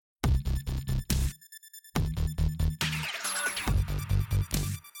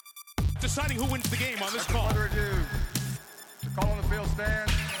deciding who wins the game on this call. Under review. The call on the field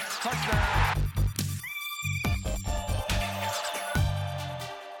stands. Touchdown.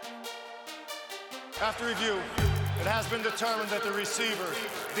 After review, it has been determined that the receiver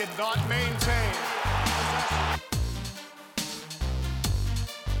did not maintain possession.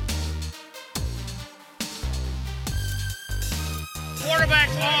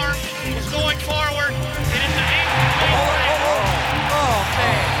 Quarterback's arm is going forward. It is an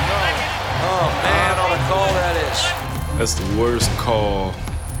Oh, man, on a call that is. That's the worst call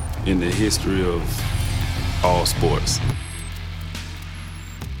in the history of all sports.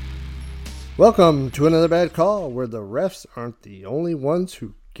 Welcome to another bad call where the refs aren't the only ones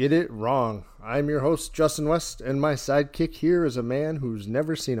who get it wrong. I'm your host, Justin West, and my sidekick here is a man who's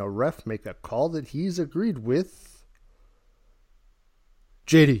never seen a ref make a call that he's agreed with.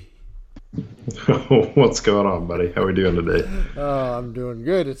 JD. What's going on, buddy? How are we doing today? Oh, I'm doing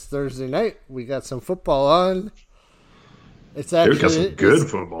good. It's Thursday night. We got some football on. It's actually got some good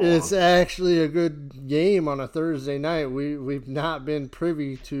football. It's actually a good game on a Thursday night. We've not been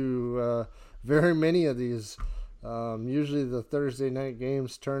privy to very many of these. Usually the Thursday night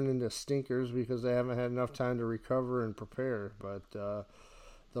games turn into stinkers because they haven't had enough time to recover and prepare. But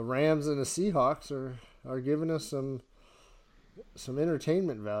the Rams and the Seahawks are giving us some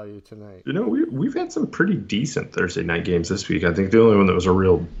entertainment value tonight. You know, we've had some pretty decent Thursday night games this week. I think the only one that was a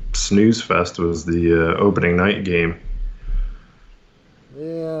real snooze fest was the opening night game.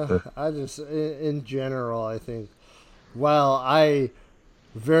 Yeah, I just, in general, I think, while I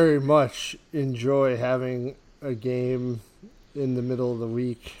very much enjoy having a game in the middle of the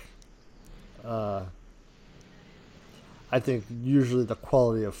week, I think usually the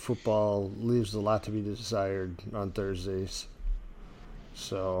quality of football leaves a lot to be desired on Thursdays.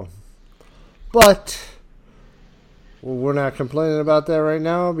 So, but we're not complaining about that right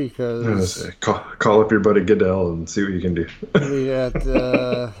now because call up your buddy Goodell and see what you can do. we got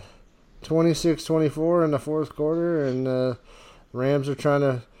 26-24 in the fourth quarter, and Rams are trying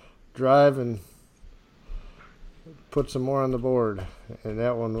to drive and put some more on the board, and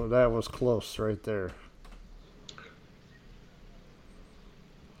that was close right there.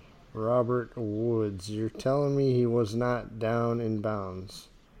 Robert Woods, you're telling me he was not down in bounds?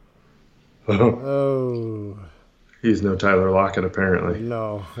 Oh. He's no Tyler Lockett, apparently.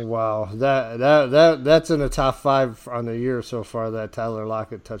 No, wow, that's in the top 5 on the year so far. That Tyler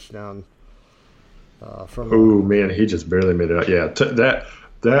Lockett touchdown. Man, he just barely made it out. Yeah,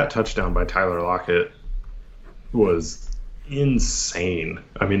 that touchdown by Tyler Lockett was insane.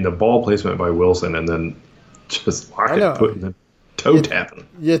 I mean, the ball placement by Wilson, and then just Lockett putting the toe tapping.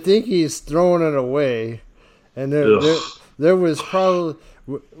 You think he's throwing it away, and there was probably.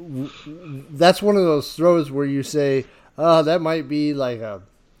 That's one of those throws where you say, that might be like I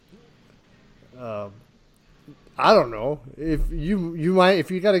don't know. If you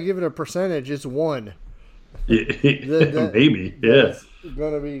got to give it a percentage, it's 1. Maybe, yeah. That's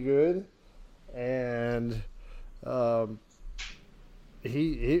gonna be good, and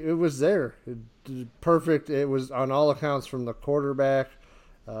it was there, perfect. It was on all accounts from the quarterback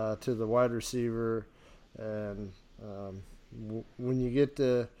to the wide receiver, and. When you get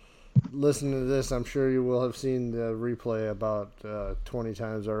to listen to this, I'm sure you will have seen the replay about 20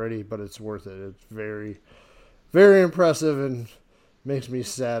 times already, but it's worth it. It's very, very impressive and makes me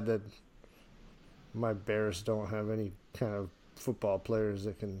sad that my Bears don't have any kind of football players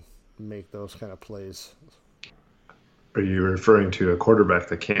that can make those kind of plays. Are you referring to a quarterback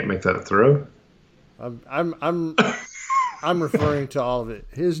that can't make that throw? I'm referring to all of it.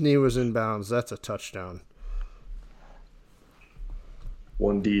 His knee was in bounds. That's a touchdown.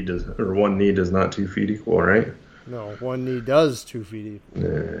 One knee does not 2 feet equal, right? No, one knee does 2 feet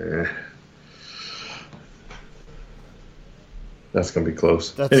equal. That's going to be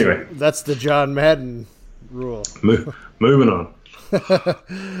close. Anyway. That's the John Madden rule. Moving on.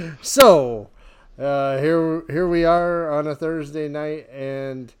 So, here we are on a Thursday night,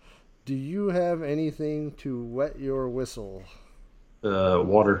 and do you have anything to wet your whistle?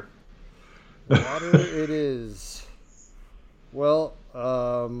 Water. Water it is. Well,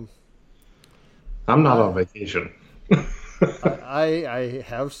 I'm not on vacation. I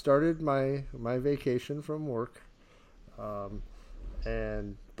have started my vacation from work, but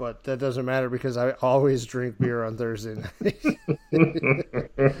that doesn't matter because I always drink beer on Thursday night.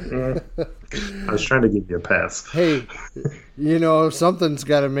 I was trying to give you a pass. Hey, something's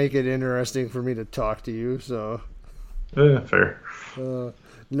got to make it interesting for me to talk to you. So, fair.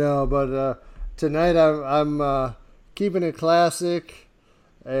 No, but tonight I'm keeping it classic,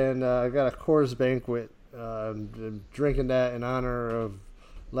 and I got a Coors Banquet. I'm drinking that in honor of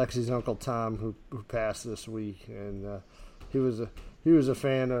Lexi's Uncle Tom who passed this week, and he was a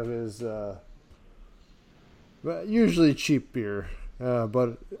fan of his usually cheap beer,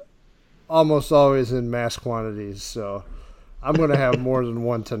 but almost always in mass quantities. So I'm going to have more than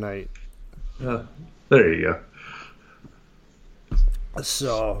one tonight. There you go.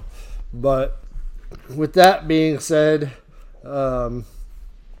 So, but with that being said,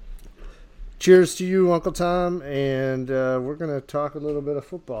 cheers to you, Uncle Tom, and we're going to talk a little bit of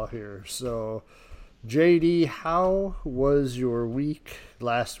football here. So, JD, how was your week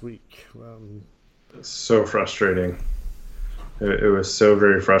last week? So frustrating. It was so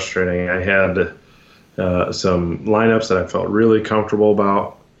very frustrating. I had some lineups that I felt really comfortable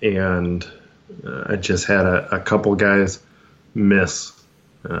about, and I just had a couple guys miss.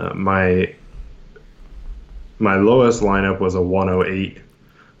 My lowest lineup was a 108,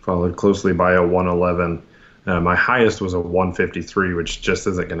 followed closely by a 111. My highest was a 153, which just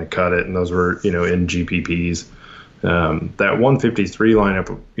isn't going to cut it, and those were, in GPPs. That 153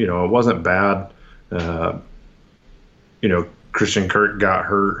 lineup, it wasn't bad. Christian Kirk got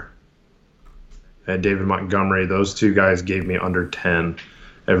hurt, and David Montgomery. Those two guys gave me under 10.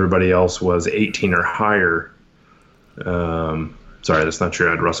 Everybody else was 18 or higher. Sorry, that's not true.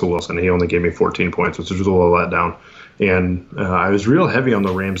 I had Russell Wilson. He only gave me 14 points, which was a little let down. And I was real heavy on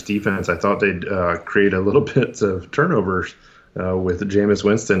the Rams defense. I thought they'd create a little bit of turnovers with Jameis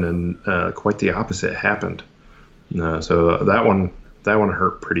Winston, and quite the opposite happened. So that one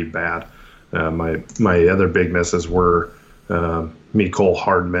hurt pretty bad. My other big misses were Mecole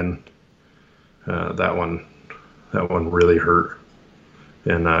Hardman. That one really hurt,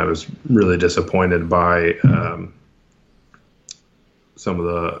 and I was really disappointed by some of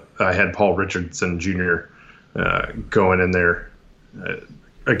the. I had Paul Richardson Jr. Going in there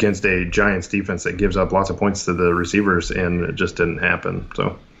against a Giants defense that gives up lots of points to the receivers, and it just didn't happen.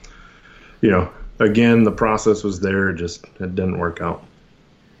 So, again, the process was there. It didn't work out.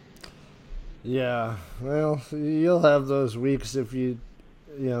 Yeah, well, you'll have those weeks if you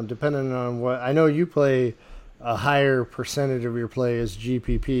depending on what. I know you play a higher percentage of your play is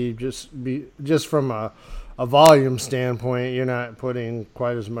GPP, just from a volume standpoint. You're not putting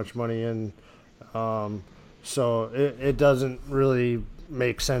quite as much money in, so it doesn't really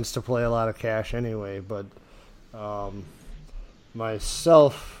make sense to play a lot of cash anyway. But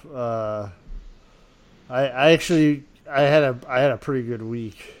myself, I had a pretty good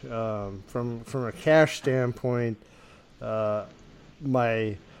week from a cash standpoint.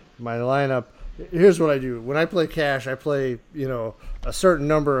 My lineup. Here's what I do when I play cash. I play a certain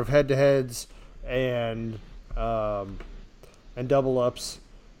number of head-to-heads and double ups,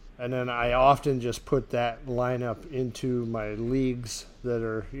 and then I often just put that lineup into my leagues that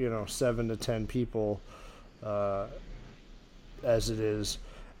are 7 to 10 people, as it is,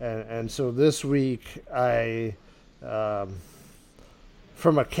 and so this week I.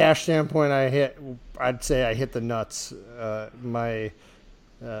 From a cash standpoint, I'd say I hit the nuts.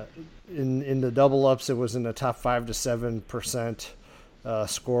 In the double ups, it was in the top 5 to 7%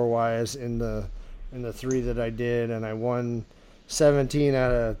 score wise in the 3 that I did, and I won 17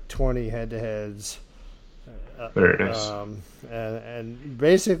 out of 20 head to heads. Very nice. And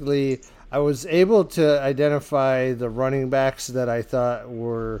basically, I was able to identify the running backs that I thought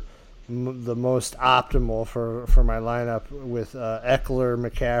were the most optimal for my lineup with Eckler,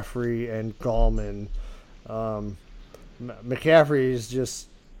 McCaffrey, and Gallman. McCaffrey is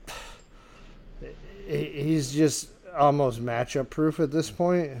he's just almost matchup proof at this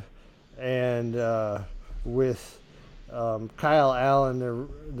point, and with Kyle Allen,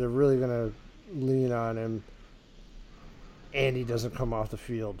 they're really gonna lean on him, and he doesn't come off the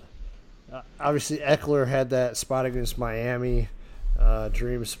field. Obviously, Eckler had that spot against Miami.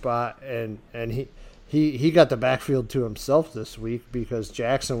 Dream spot, and he got the backfield to himself this week because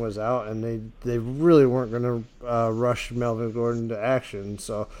Jackson was out, and they really weren't going to rush Melvin Gordon to action.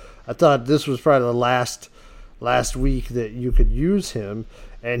 So I thought this was probably the last week that you could use him,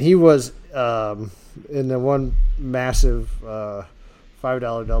 and he was in the one massive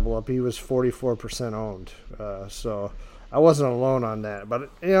 $5 double up. He was 44% owned. So I wasn't alone on that, but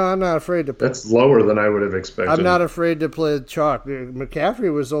I'm not afraid to. That's lower than I would have expected. I'm not afraid to play chalk.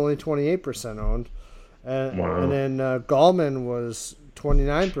 McCaffrey was only 28% owned, wow. And then Gallman was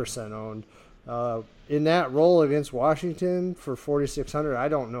 29% owned. In that role against Washington for 4,600, I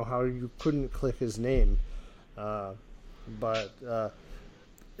don't know how you couldn't click his name, but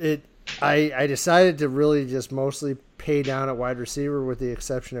I decided to really just mostly pay down at wide receiver with the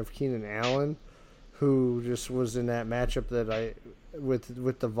exception of Keenan Allen, who just was in that matchup that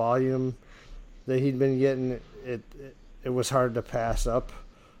with the volume that he'd been getting, it was hard to pass up.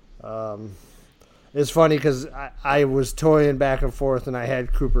 It's funny because I was toying back and forth, and I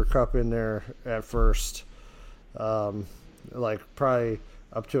had Cooper Kupp in there at first, like probably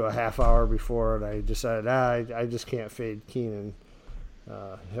up to a half hour before, and I decided I just can't fade Keenan.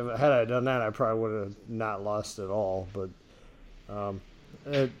 Had I done that, I probably would have not lost at all. But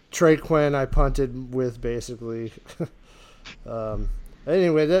Trey Quinn, I punted with basically.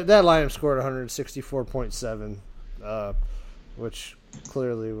 Anyway, that lineup scored 164.7, which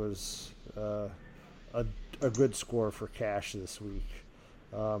clearly was a good score for cash this week.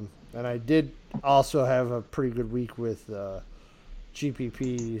 And I did also have a pretty good week with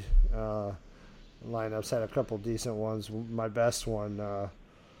GPP lineups. Had a couple decent ones. My best one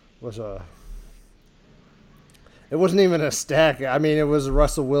was it wasn't even a stack. I mean, it was a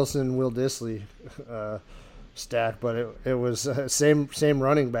Russell Wilson, Will Dissly stack, but it was same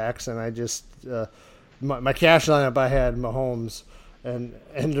running backs, and I just my cash lineup I had Mahomes. And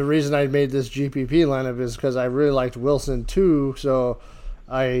the reason I made this GPP lineup is because I really liked Wilson too, so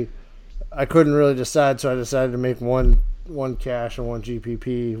I couldn't really decide, so I decided to make one cash and one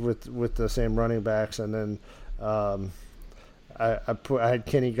GPP with the same running backs, and then I had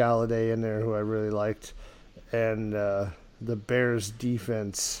Kenny Golladay in there, who I really liked, and the Bears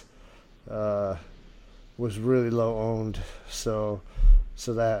defense was really low owned, so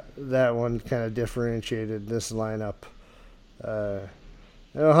that one kind of differentiated this lineup.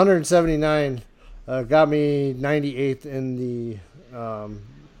 179 got me 98th in the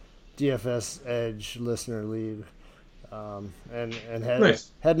DFS Edge Listener League, and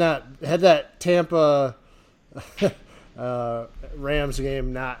had that Tampa Rams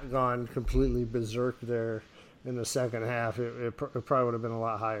game not gone completely berserk there in the second half, it probably would have been a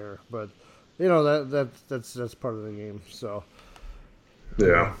lot higher. But that's part of the game. So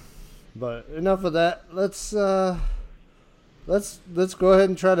yeah. But enough of that. Let's go ahead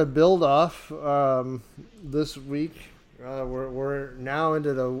and try to build off this week. We're now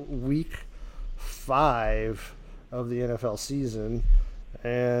into the week 5 of the NFL season,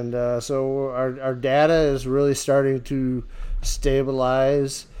 and so our data is really starting to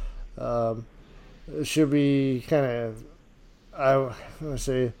stabilize. It should be kind of, I want to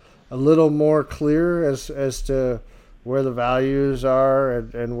say, a little more clear as to where the values are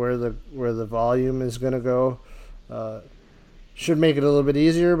and where the volume is going to go. Should make it a little bit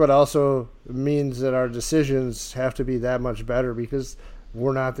easier, but also means that our decisions have to be that much better because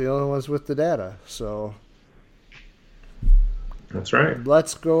we're not the only ones with the data. So that's right.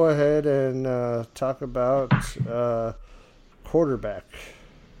 Let's go ahead and talk about quarterback.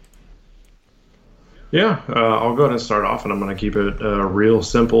 Yeah, I'll go ahead and start off, and I'm going to keep it real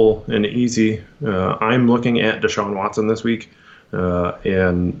simple and easy. I'm looking at Deshaun Watson this week,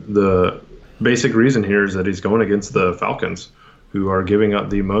 and the basic reason here is that he's going against the Falcons, who are giving up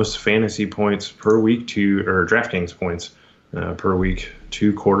the most fantasy points per week or DraftKings points per week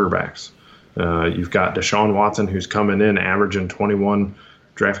to quarterbacks. You've got Deshaun Watson, who's coming in averaging 21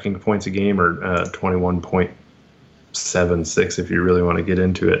 DraftKings points a game, or 21.76 if you really want to get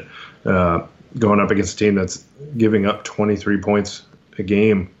into it. Going up against a team that's giving up 23 points a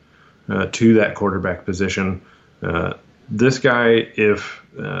game to that quarterback position. This guy, if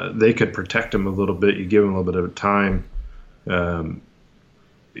they could protect him a little bit, you give him a little bit of time,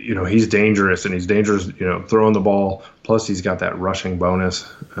 he's dangerous, and he's dangerous, throwing the ball. Plus, he's got that rushing bonus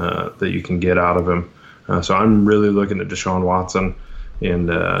that you can get out of him. So I'm really looking at Deshaun Watson,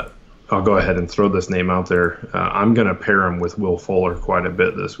 and I'll go ahead and throw this name out there. I'm going to pair him with Will Fuller quite a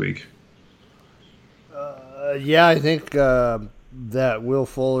bit this week. Yeah, I think that Will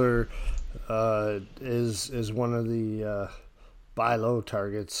Fuller is one of the buy low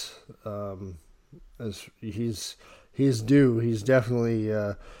targets. As he's due. He's definitely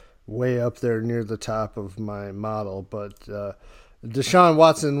way up there near the top of my model. But Deshaun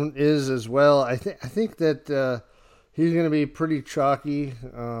Watson is as well. I think that he's going to be pretty chalky.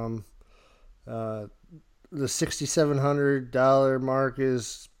 The $6,700 mark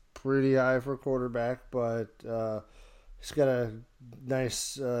is pretty high for a quarterback, but he's got a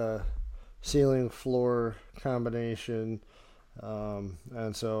nice ceiling floor combination,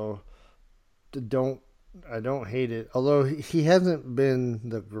 and so I don't hate it. Although he hasn't been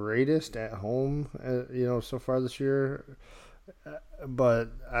the greatest at home, so far this year,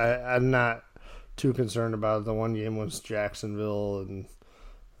 but I'm not too concerned about it. The one game was Jacksonville, and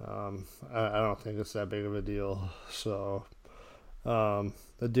I don't think it's that big of a deal. So.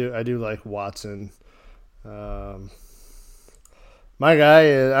 I do like Watson. My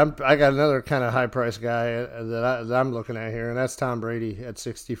guy, I got another kind of high price guy that I'm looking at here, and that's Tom Brady at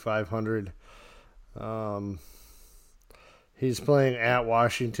 6,500. he's playing at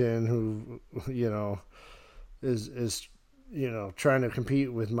Washington, who, you know, is you know, trying to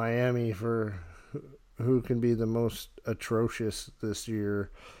compete with Miami for who can be the most atrocious this year,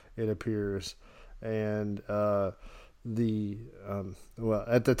 it appears. And well,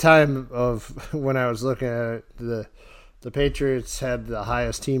 at the time of when I was looking at it, the Patriots had the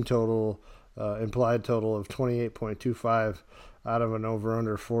highest team total, implied total of 28.25 out of an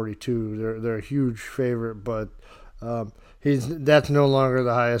over/under 42. They're a huge favorite, but that's no longer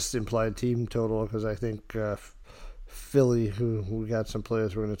the highest implied team total, because I think Philly, who we got some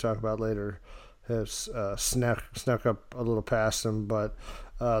players we're going to talk about later, has snuck up a little past them. But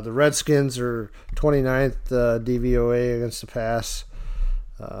the Redskins are 29th DVOA against the pass.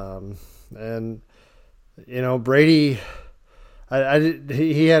 And, you know, Brady,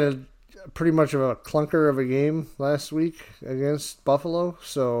 he had pretty much of a clunker of a game last week against Buffalo.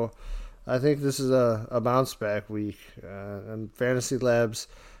 So I think this is a bounce back week. And Fantasy Labs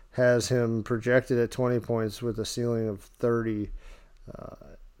has him projected at 20 points with a ceiling of 30.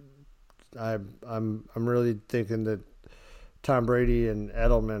 I'm really thinking that Tom Brady and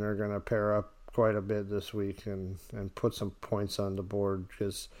Edelman are going to pair up quite a bit this week and put some points on the board,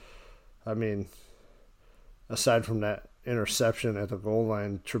 because, I mean, aside from that interception at the goal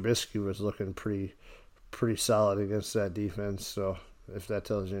line, Trubisky was looking pretty solid against that defense. So if that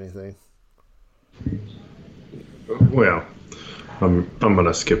tells you anything. Well, I'm going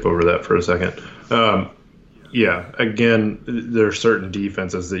to skip over that for a second. Yeah, again, there are certain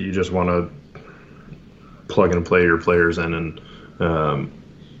defenses that you just want to plug and play your players in, and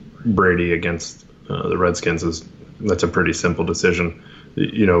Brady against the Redskins that's a pretty simple decision.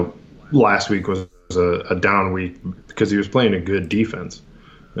 You know, last week was a down week because he was playing a good defense.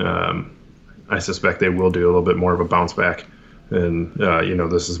 I suspect they will do a little bit more of a bounce back, and you know,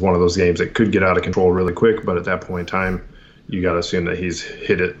 this is one of those games that could get out of control really quick. But at that point in time, you got to assume that he's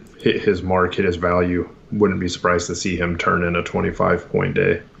hit his mark, hit his value. Wouldn't be surprised to see him turn in a 25-point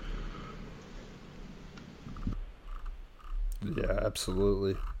day. Yeah,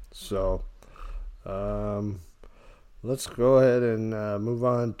 absolutely. So let's go ahead and move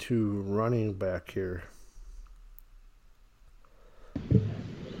on to running back here.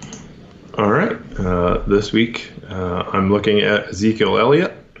 All right. This week, I'm looking at Ezekiel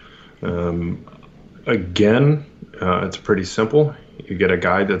Elliott. Again, it's pretty simple. You get a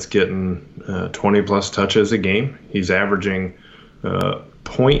guy that's getting 20-plus touches a game. He's averaging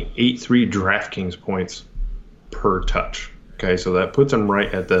 0.83 DraftKings points per touch. Okay, so that puts him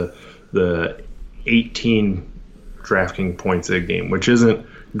right at the 18 DraftKings points a game, which isn't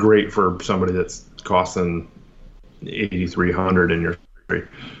great for somebody that's costing 8,300 in your trade.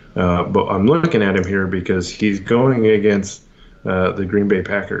 But I'm looking at him here because he's going against the Green Bay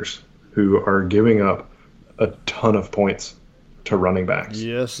Packers, who are giving up a ton of points to running backs.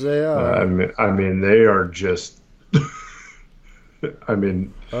 Yes, they are. I mean, they are just. I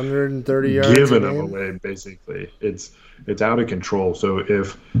mean, 130 yards giving them away. Basically, it's out of control. So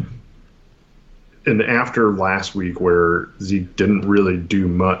after last week where Zeke didn't really do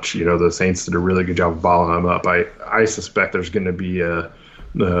much, you know, the Saints did a really good job of balling him up. I suspect there's going to be a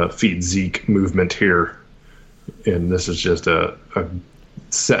feed Zeke movement here, and this is just a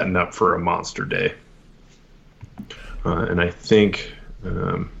setting up for a monster day. And I think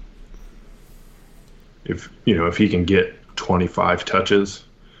if he can get 25 touches,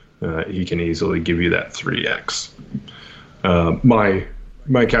 he can easily give you that 3x.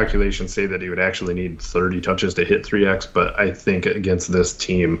 My calculations say that he would actually need 30 touches to hit 3x, but I think against this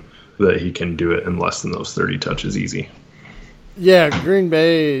team that he can do it in less than those 30 touches easy. Yeah, Green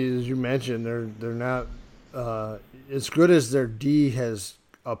Bay, as you mentioned, they're not as good as their D has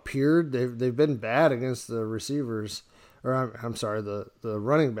appeared. They've been bad against the receivers, or I'm sorry, the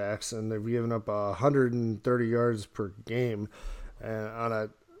running backs, and they've given up 130 yards per game, and on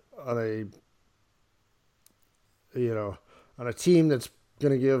a team that's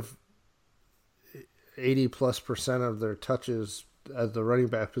going to give 80+% of their touches at the running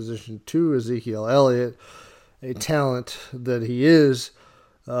back position to Ezekiel Elliott, a talent that he is.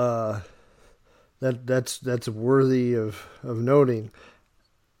 That's worthy of noting.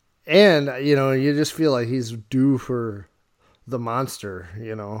 And, you know, you just feel like he's due for the monster.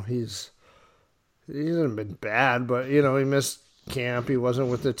 You know, he hasn't been bad, but, you know, he missed camp. He wasn't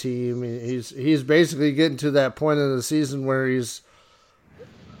with the team. He's basically getting to that point of the season where he's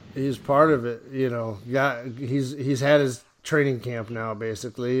part of it. You know, he's had his training camp now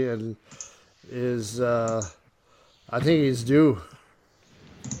basically, and I think he's due.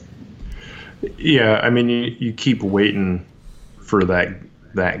 Yeah, I mean, you keep waiting for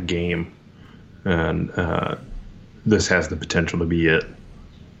that game, and this has the potential to be it.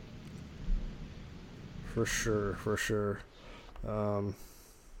 For sure.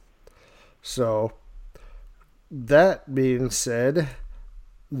 So, that being said,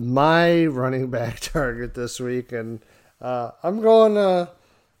 my running back target this week, and I'm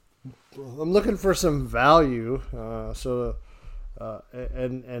looking for some value. And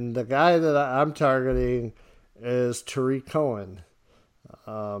the guy that I'm targeting is Tariq Cohen.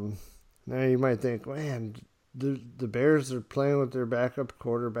 Now you might think, man, the Bears are playing with their backup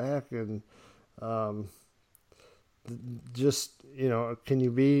quarterback, and can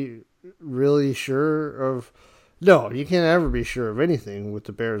you be really sure of? No, you can't ever be sure of anything with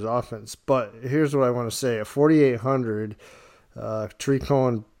the Bears offense. But here's what I want to say: at 4,800, Tariq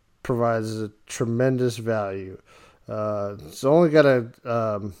Cohen provides a tremendous value. It's only got a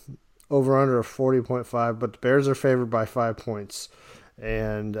over/under of 40.5, but the Bears are favored by 5 points.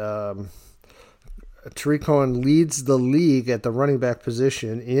 And Tariq Cohen leads the league at the running back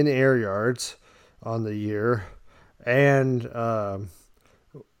position in air yards on the year, and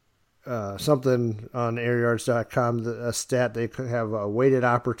something on airyards.com, a stat they could have a weighted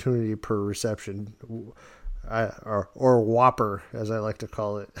opportunity per reception, or Whopper, as I like to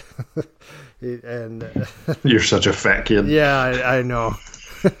call it. And you're such a fat kid. Yeah, I know.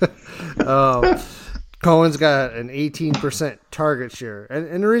 Cohen's got an 18% target share.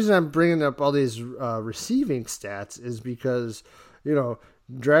 And the reason I'm bringing up all these receiving stats is because,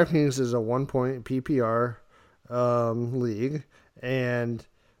 DraftKings is a 1-point PPR league, and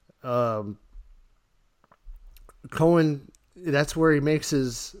Cohen, that's where he makes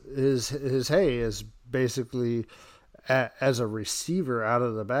his hay, is basically as a receiver out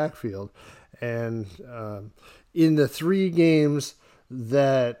of the backfield. And in the 3 games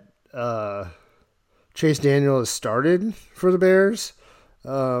that Chase Daniel has started for the Bears,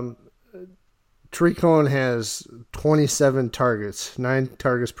 Tariq Cohen has 27 targets, 9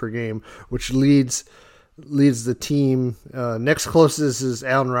 targets per game, which leads the team. Next closest is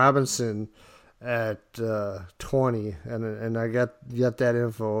Allen Robinson at 20, and I got that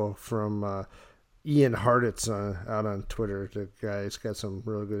info from Ian Hartitz out on Twitter. The guy's got some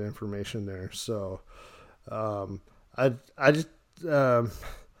really good information there. So I don't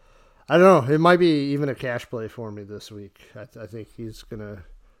know. It might be even a cash play for me this week. I think he's gonna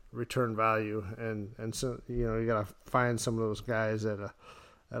return value, and so you gotta find some of those guys at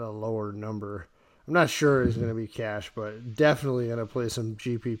a lower number. I'm not sure he's gonna be cash, but definitely gonna play some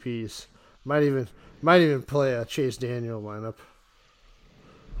GPPs. Might even play a Chase Daniel lineup.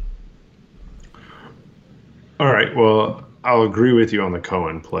 All right. Well, I'll agree with you on the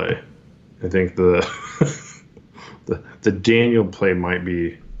Cohen play. I think the Daniel play might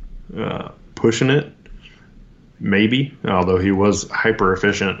be pushing it, maybe, although he was hyper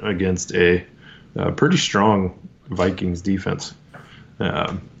efficient against a pretty strong Vikings defense.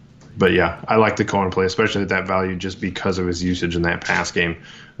 But yeah, I like the Cohen play, especially at that value, just because of his usage in that pass game.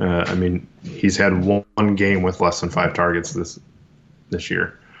 He's had one game with less than 5 targets this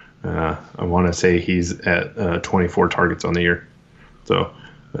year. I want to say he's at 24 targets on the year. So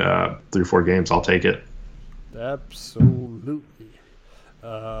 3-4 games, I'll take it. Absolutely.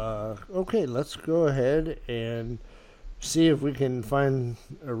 Okay, let's go ahead and see if we can find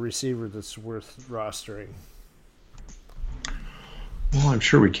a receiver that's worth rostering. Well, I'm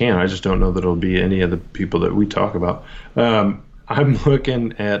sure we can. I just don't know that it'll be any of the people that we talk about. I'm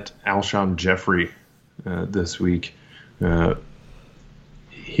looking at Alshon Jeffrey this week.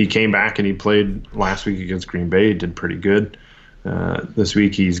 He came back and he played last week against Green Bay, did pretty good. This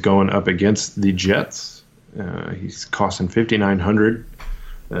week he's going up against the Jets. He's costing $5,900.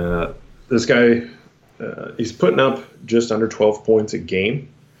 This guy, he's putting up just under 12 points a game,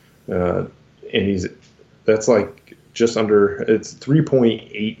 and that's like just under, it's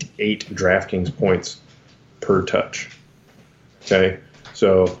 3.88 DraftKings points per touch. Okay,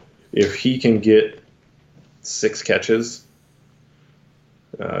 so if he can get 6 catches,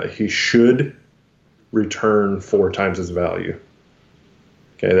 he should return 4 times his value.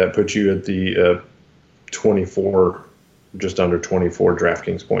 Okay, that puts you at the 24, just under 24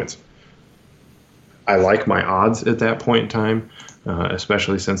 DraftKings points. I like my odds at that point in time,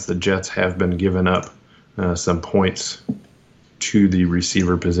 especially since the Jets have been giving up some points to the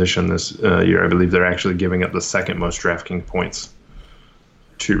receiver position this year. I believe they're actually giving up the second most DraftKings points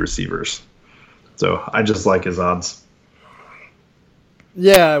to receivers. So I just like his odds.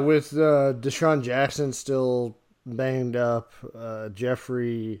 Yeah, with Deshaun Jackson still banged up,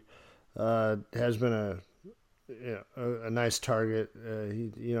 Jeffrey has been a nice target.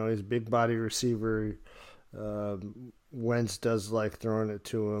 He's a big body receiver. Wentz does like throwing it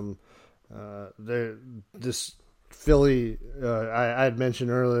to him. This Philly, I had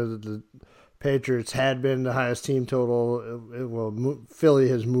mentioned earlier that the Patriots had been the highest team total. Philly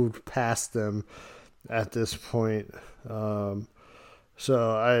has moved past them at this point.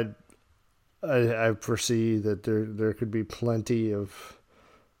 So I foresee that there could be plenty of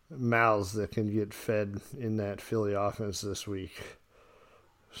mouths that can get fed in that Philly offense this week.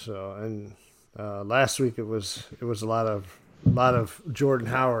 So, and last week it was a lot of Jordan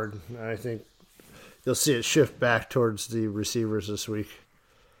Howard. I think you'll see it shift back towards the receivers this week.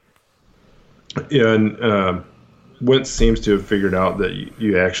 Yeah, and Wentz seems to have figured out that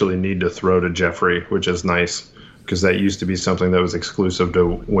you actually need to throw to Jeffrey, which is nice, because that used to be something that was exclusive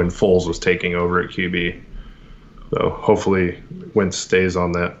to when Foles was taking over at QB. So hopefully Wentz stays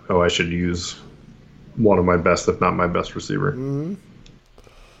on that. I should use one of my best, if not my best receiver. Mm-hmm.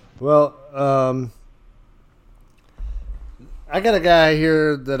 Well, I got a guy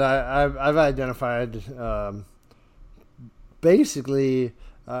here that I've identified. Basically,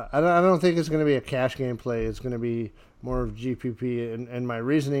 I don't think it's going to be a cash game play. It's going to be more of GPP, and my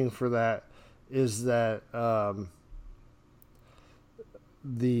reasoning for that is that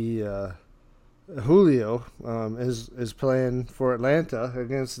the Julio is playing for Atlanta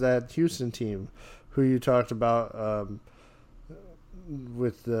against that Houston team, who you talked about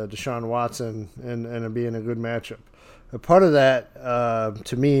with Deshaun Watson and it being a good matchup. A part of that,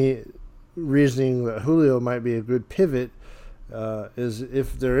 to me, reasoning that Julio might be a good pivot is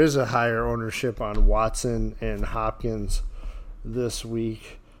if there is a higher ownership on Watson and Hopkins this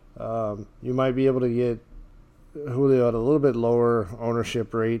week, you might be able to get Julio at a little bit lower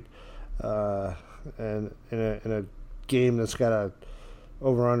ownership rate, and in a game that's got a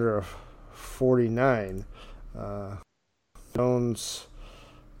over under of 49. Jones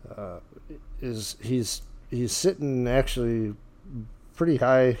he's sitting actually pretty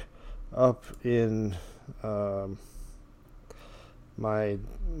high up in my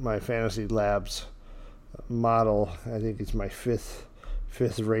fantasy labs model. I think he's my fifth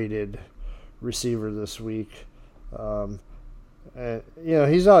rated receiver this week. And,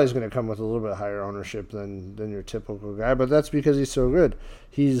 he's always going to come with a little bit higher ownership than your typical guy, but that's because he's so good.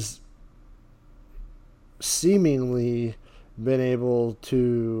 He's seemingly been able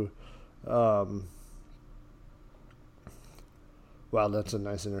to wow, that's a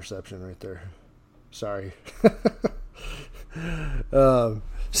nice interception right there. Sorry.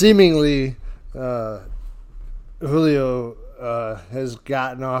 Seemingly Julio has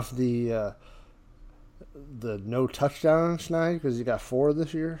gotten off the no touchdown schneid because he got 4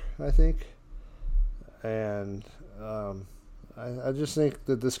 this year, I think. And I just think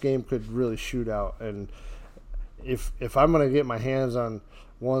that this game could really shoot out. And if I'm going to get my hands on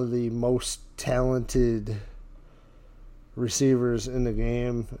one of the most talented receivers in the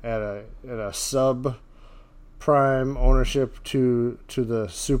game at a sub prime ownership to the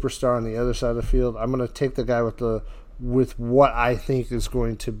superstar on the other side of the field, I'm going to take the guy with what I think is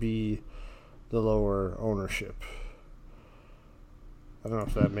going to be the lower ownership. I don't know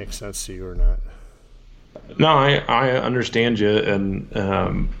if that makes sense to you or not. No, I understand you,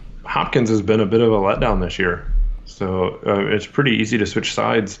 and Hopkins has been a bit of a letdown this year, so it's pretty easy to switch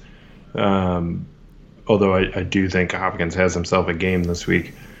sides. Although I do think Hopkins has himself a game this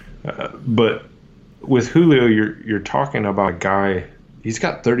week, but with Julio, you're talking about a guy. He's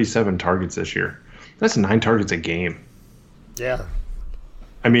got 37 targets this year. That's 9 targets a game. Yeah.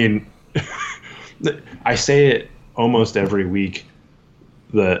 I mean, I say it almost every week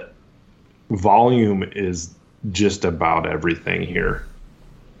that volume is just about everything here.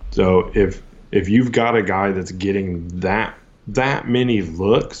 So if you've got a guy that's getting that many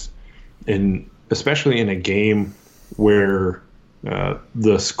looks, and especially in a game where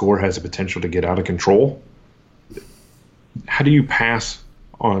the score has the potential to get out of control, how do you pass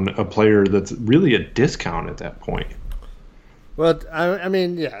on a player that's really a discount at that point? Well, I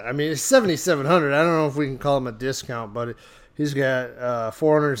mean, it's 7,700. I don't know if we can call him a discount, but he's got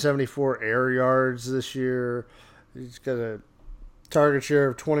 474 air yards this year. He's got a target share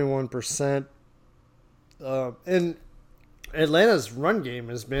of 21%. And Atlanta's run game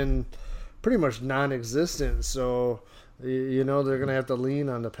has been pretty much non-existent, so they're going to have to lean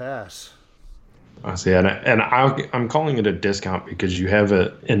on the pass. I see, and I'm calling it a discount because you have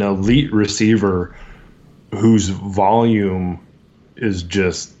an elite receiver whose volume is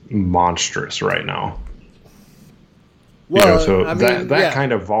just monstrous right now. Well, that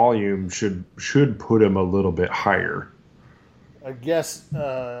kind of volume should put him a little bit higher. I guess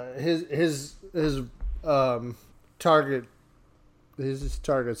his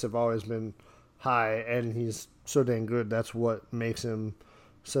targets have always been high, and he's so dang good. That's what makes him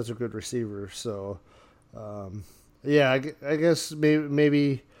such a good receiver. So Yeah, I guess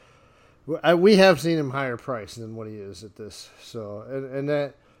maybe we have seen him higher price than what he is at this. So and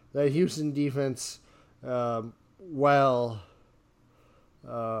that Houston defense, while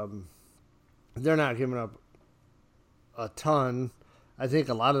they're not giving up a ton, I think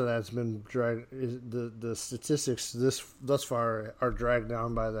a lot of that's been dragged. The statistics thus far are dragged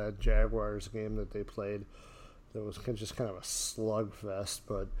down by that Jaguars game that they played. That was just kind of a slugfest,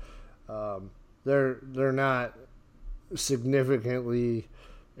 but they're not significantly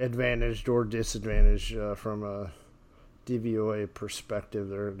advantaged or disadvantaged from a DVOA perspective.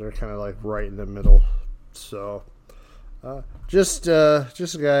 They're kind of like right in the middle. So just a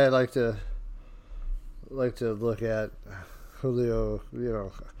guy I like to look at. Julio,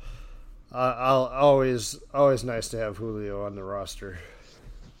 I'll always nice to have Julio on the roster.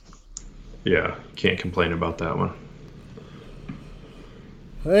 Yeah, can't complain about that one.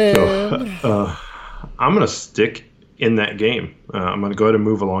 And so, I'm going to stick in that game. I'm going to go ahead and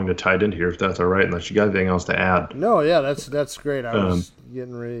move along to tight end here, if that's all right, unless you got anything else to add. No, yeah, that's great. I was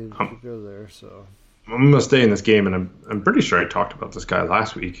getting ready to go there, so. I'm going to stay in this game, and I'm pretty sure I talked about this guy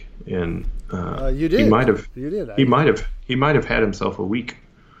last week. And you did. He might have. You did. He might have had himself a week.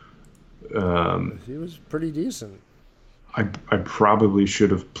 He was pretty decent. I probably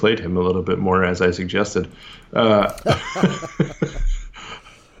should have played him a little bit more, as I suggested. What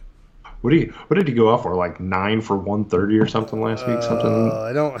did he go off for? Like 9 for 130 or something last week? Something.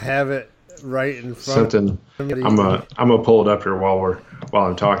 I don't have it right in front. Something. I'm gonna pull it up here while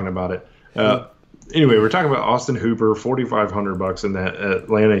I'm talking about it. Anyway, we're talking about Austin Hooper, $4,500 in that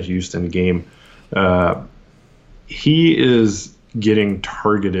Atlanta-Houston game. He is getting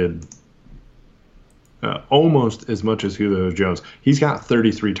targeted almost as much as Julio Jones. He's got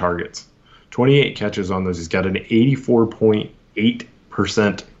 33 targets, 28 catches on those. He's got an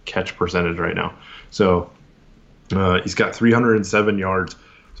 84.8% catch percentage right now. So he's got 307 yards.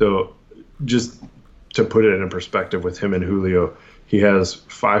 So just to put it in perspective with him and Julio, he has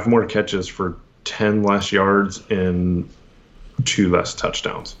 5 more catches for 10 less yards and 2 less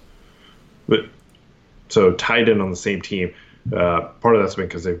touchdowns. But so tied in on the same team. Part of that's been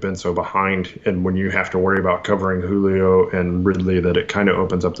because they've been so behind, and when you have to worry about covering Julio and Ridley, that it kind of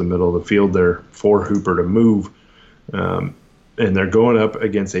opens up the middle of the field there for Hooper to move. And they're going up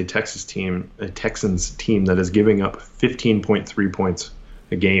against a Texans team that is giving up 15.3 points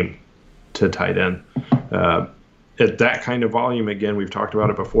a game to tight end. At that kind of volume, again, we've talked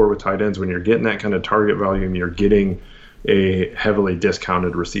about it before with tight ends, when you're getting that kind of target volume, you're getting a heavily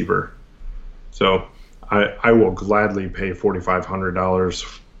discounted receiver. So I will gladly pay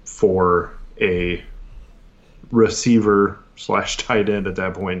 $4,500 for a receiver / tight end at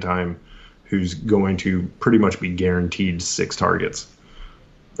that point in time who's going to pretty much be guaranteed 6 targets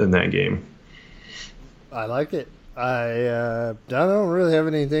in that game. I like it. I don't really have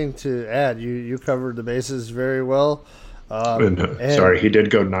anything to add. You covered the bases very well. Sorry, he did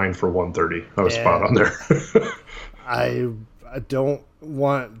go 9 for 130. I was spot on there. I don't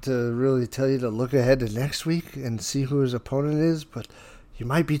want to really tell you to look ahead to next week and see who his opponent is, but you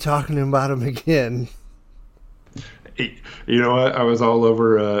might be talking about him again. You know what? I was all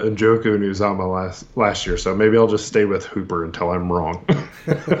over Njoku and Uzama last year, so maybe I'll just stay with Hooper until I'm wrong.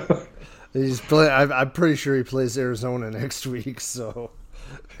 I'm pretty sure he plays Arizona next week, so.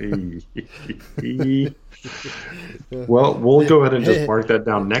 Well, we'll go ahead and just mark that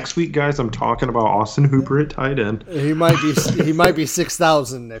down. Next week, guys, I'm talking about Austin Hooper at tight end. He might be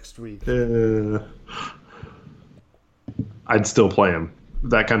 6,000 next week. I'd still play him.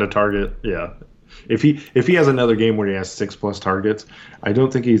 That kind of target, yeah. If he has another game where he has 6+ targets, I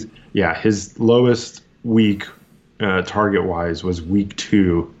don't think his lowest week target wise was week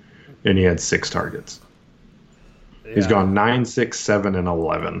 2, and he had 6 targets. Yeah. He's gone 9, 6, 7, and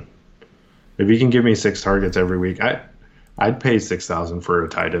 11. If he can give me 6 targets every week, I'd pay $6,000 for a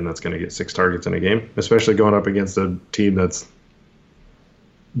tight end that's going to get 6 targets in a game, especially going up against a team that's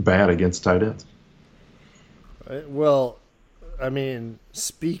bad against tight ends. Well, I mean,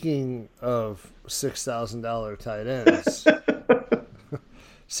 speaking of $6,000 tight ends,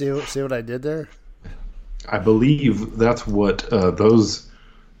 see what I did there? I believe that's what those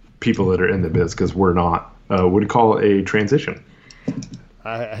people that are in the biz, because we're not, would call a transition.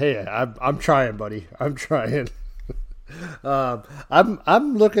 I'm trying, buddy. I'm trying.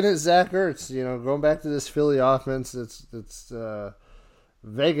 I'm looking at Zach Ertz. Going back to this Philly offense. It's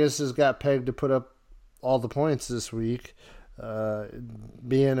Vegas has got pegged to put up all the points this week.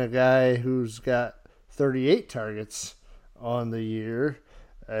 Being a guy who's got 38 targets on the year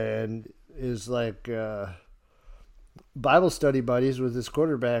and is like Bible study buddies with his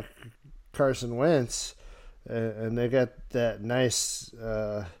quarterback Carson Wentz. and they got that nice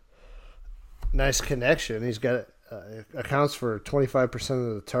connection. He's got accounts for 25%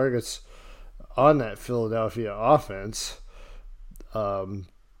 of the targets on that Philadelphia offense. I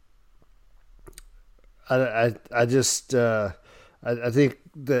think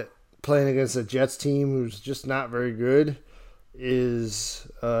that playing against a Jets team who's just not very good is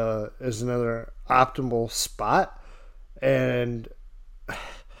another optimal spot. And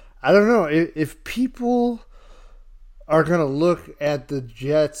I don't know if people are going to look at the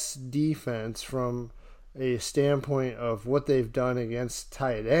Jets defense from a standpoint of what they've done against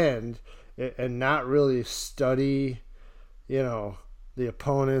tight end and not really study, the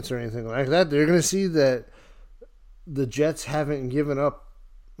opponents or anything like that. They're going to see that the Jets haven't given up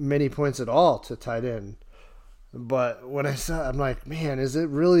many points at all to tight end. But when I saw it, I'm like, man, is it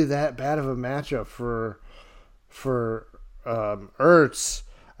really that bad of a matchup for Ertz?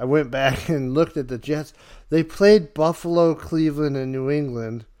 I went back and looked at the Jets. They played Buffalo, Cleveland, and New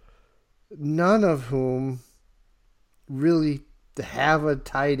England, none of whom really have a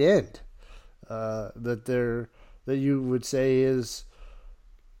tight end that you would say is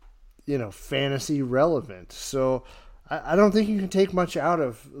fantasy relevant. So I don't think you can take much out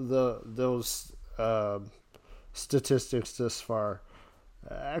of those statistics this far.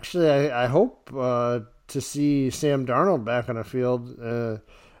 Actually, I hope to see Sam Darnold back on the field,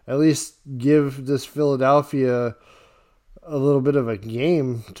 at least give this Philadelphia a little bit of a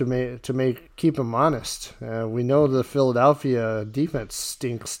game to keep them honest. We know the Philadelphia defense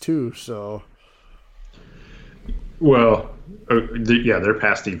stinks too, so. Well, their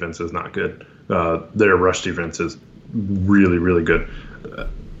pass defense is not good. Their rush defense is really, really good.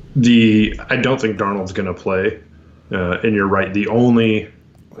 I don't think Darnold's going to play, and you're right. The only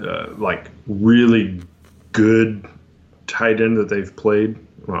really good tight end that they've played,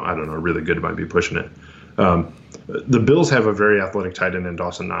 well, I don't know, really good might be pushing it. The Bills have a very athletic tight end in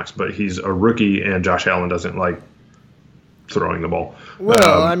Dawson Knox, but he's a rookie, and Josh Allen doesn't like throwing the ball.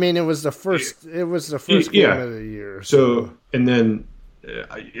 Well, it was the first game of the year. So and then,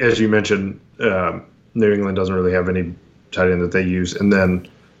 as you mentioned, New England doesn't really have any tight end that they use. And then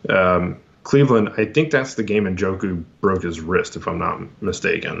Cleveland, I think that's the game Njoku broke his wrist, if I'm not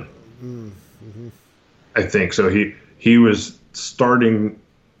mistaken. Mm-hmm. I think so. He was starting,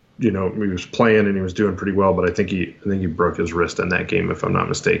 he was playing and he was doing pretty well, but I think he broke his wrist in that game, if I'm not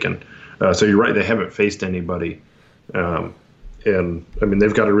mistaken. So you're right; they haven't faced anybody. And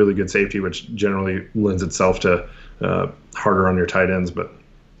they've got a really good safety, which generally lends itself to harder on your tight ends. But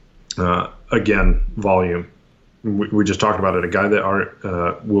again, volume. We just talked about it. A guy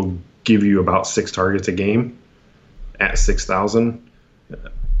that will give you about 6 targets a game at 6,000.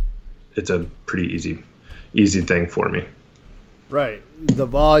 It's a pretty easy thing for me. Right, the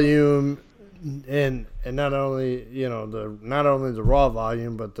volume, and not only the raw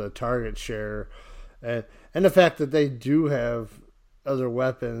volume, but the target share, and the fact that they do have other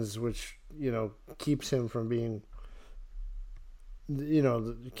weapons, which keeps him from being,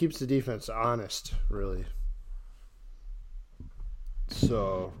 keeps the defense honest, really.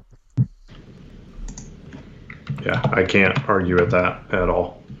 So, yeah, I can't argue with that at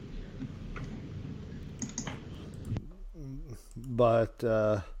all. But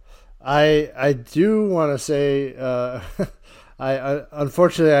I do want to say I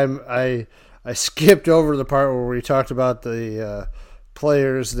unfortunately I skipped over the part where we talked about the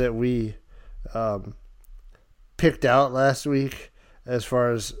players that we picked out last week as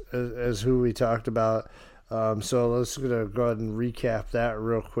far as who we talked about. So let's go ahead and recap that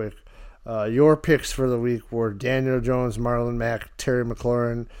real quick. Your picks for the week were Daniel Jones, Marlon Mack, Terry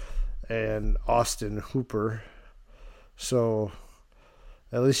McLaurin, and Austin Hooper. So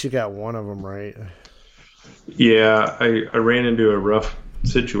at least you got one of them right. Yeah, I ran into a rough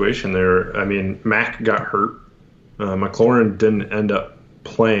situation there. Mack got hurt. McLaurin didn't end up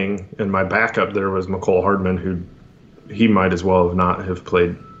playing, and my backup there was McCole Hardman, who he might as well not have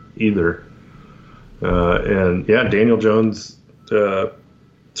played either. Daniel Jones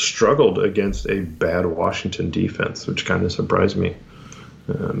struggled against a bad Washington defense, which kind of surprised me.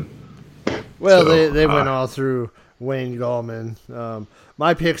 They went all through Wayne Gallman.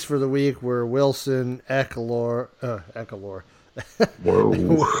 My picks for the week were Wilson, Eckler. Whoa.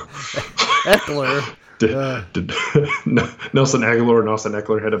 Eckler. Did Nelson Aguilar and Austin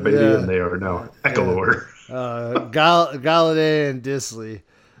Eckler had a baby, and they are now Eckler. Galladay and Disley.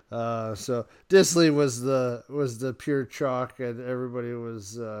 So Disley was the pure chalk, and everybody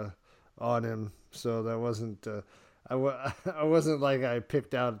was on him. So that wasn't I wasn't like I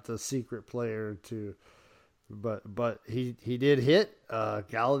picked out the secret player to, but he did hit.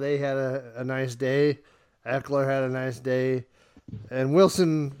 Galladay had a nice day, Eckler had a nice day. And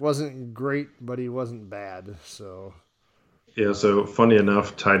Wilson wasn't great, but he wasn't bad. So yeah. So funny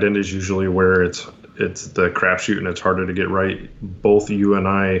enough, tight end is usually where it's the crapshoot and it's harder to get right. Both you and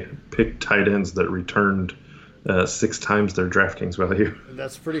I picked tight ends that returned 6 times their DraftKings value.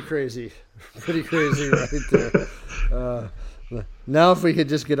 That's pretty crazy. Pretty crazy right there. Now if we could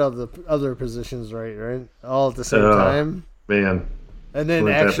just get all the other positions right, all at the same time, man. And then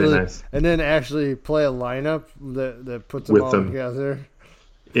actually play a lineup that puts them all together.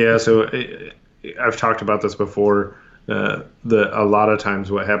 Yeah, so I've talked about this before. A lot of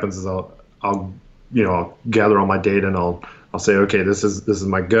times what happens is I'll gather all my data and I'll say, okay, this is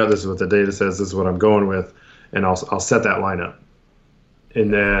my gut, this is what the data says, this is what I'm going with, and I'll set that lineup.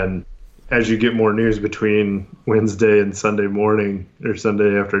 And then as you get more news between Wednesday and Sunday morning or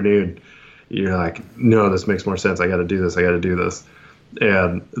Sunday afternoon, you're like, no, this makes more sense. I got to do this.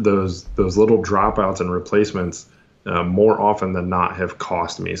 And those little dropouts and replacements more often than not have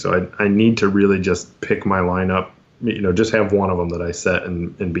cost me. So I need to really just pick my lineup, just have one of them that I set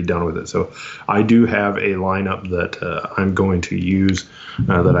and be done with it. So I do have a lineup that I'm going to use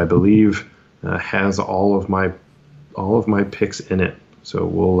that I believe has all of my picks in it. So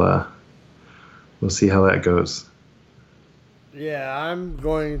we'll see how that goes. Yeah, I'm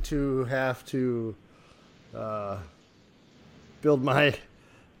going to have to build my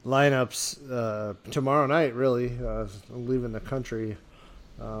lineups tomorrow night. Really, I'm leaving the country.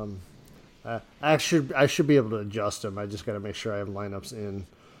 I should be able to adjust them. I just got to make sure I have lineups in.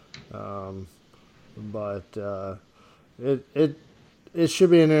 But it should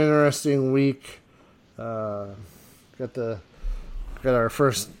be an interesting week. Got our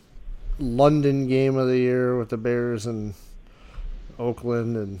first London game of the year with the Bears and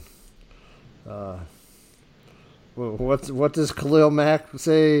Oakland, and what does Khalil Mack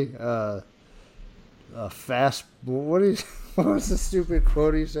say? Fast. What was the stupid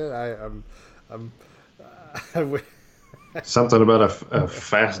quote he said? Something about a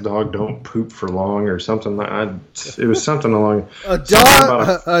fast dog don't poop for long or something like that. It was something along a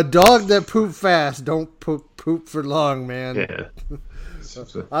dog that poop fast don't poop for long, man. Yeah.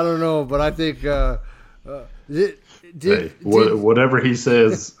 I don't know, but I think whatever he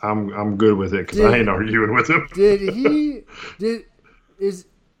says, I'm good with it because I ain't arguing with him. Is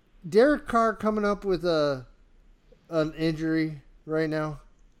Derek Carr coming up with an injury right now?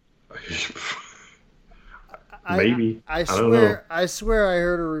 Maybe. I don't know. I swear I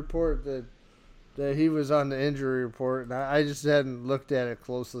heard a report that he was on the injury report, and I just hadn't looked at it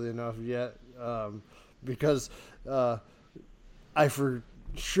closely enough yet because I for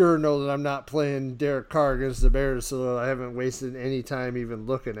sure know that I'm not playing Derek Carr against the Bears, so I haven't wasted any time even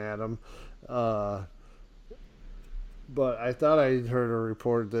looking at him. But I thought I heard a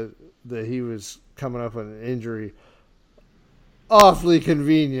report that he was coming up with an injury. Awfully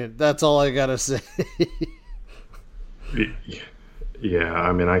convenient. That's all I gotta say. Yeah,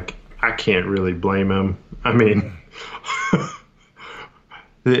 I mean, I can't really blame him. I mean,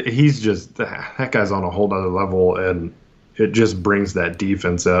 he's just that guy's on a whole other level, and it just brings that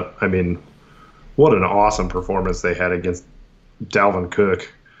defense up. I mean, what an awesome performance they had against Dalvin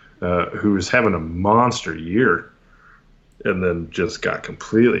Cook, who was having a monster year, and then just got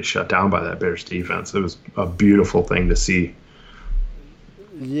completely shut down by that Bears defense. It was a beautiful thing to see.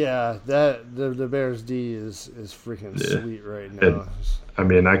 Yeah, that the Bears D is freaking sweet right now. And, I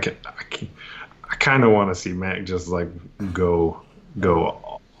mean, I kind of want to see Mac just like go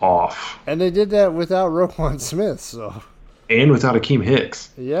off. And they did that without Roquan Smith, so. And without Akeem Hicks.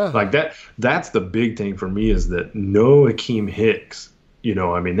 Yeah. Like that's the big thing for me is that no Akeem Hicks.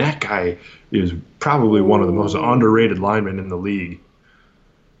 I mean, that guy is probably one of the most underrated linemen in the league.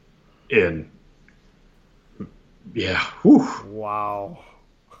 And yeah, whew. Wow.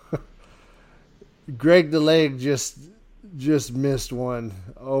 Greg the Leg just missed one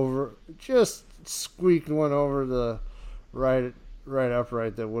over, just squeaked one over the right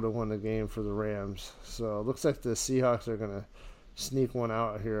upright that would have won the game for the Rams. So it looks like the Seahawks are going to sneak one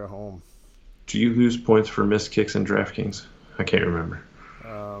out here at home. Do you lose points for missed kicks in DraftKings? I can't remember.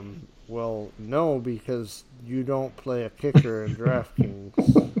 Well, no, because you don't play a kicker in DraftKings.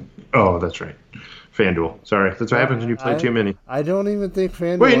 Oh, that's right. FanDuel. Sorry, that's what happens when you play too many. I don't even think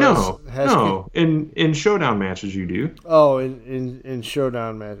FanDuel. Wait, no. In showdown matches you do. Oh, in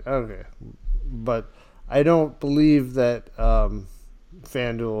showdown match. Okay, but I don't believe that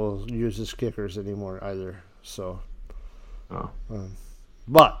FanDuel uses kickers anymore either. So. Oh.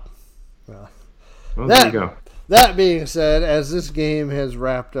 But. Well, there you go. That being said, as this game has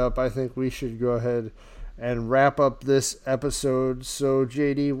wrapped up, I think we should go ahead and wrap up this episode. So,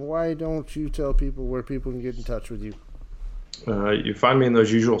 JD, why don't you tell people where people can get in touch with you? You find me in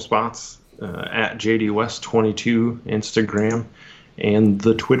those usual spots, at JDWest22, Instagram, and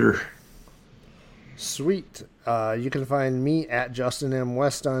the Twitter. Sweet. You can find me at Justin M.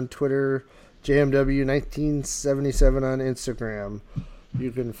 West on Twitter, JMW1977 on Instagram.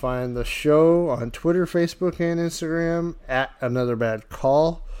 You can find the show on Twitter, Facebook, and Instagram at Another Bad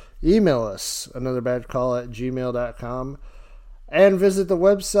Call. Email us, anotherbadcall@gmail.com. And visit the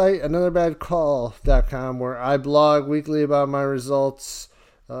website, anotherbadcall.com, where I blog weekly about my results,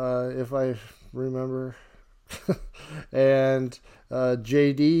 if I remember. And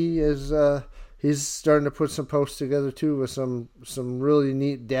JD is he's starting to put some posts together too with some really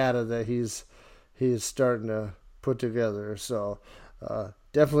neat data that he's starting to put together. So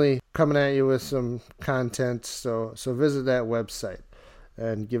definitely coming at you with some content. So visit that website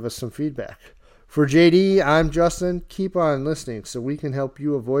and give us some feedback. For JD, I'm Justin. Keep on listening so we can help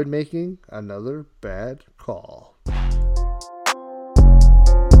you avoid making another bad call.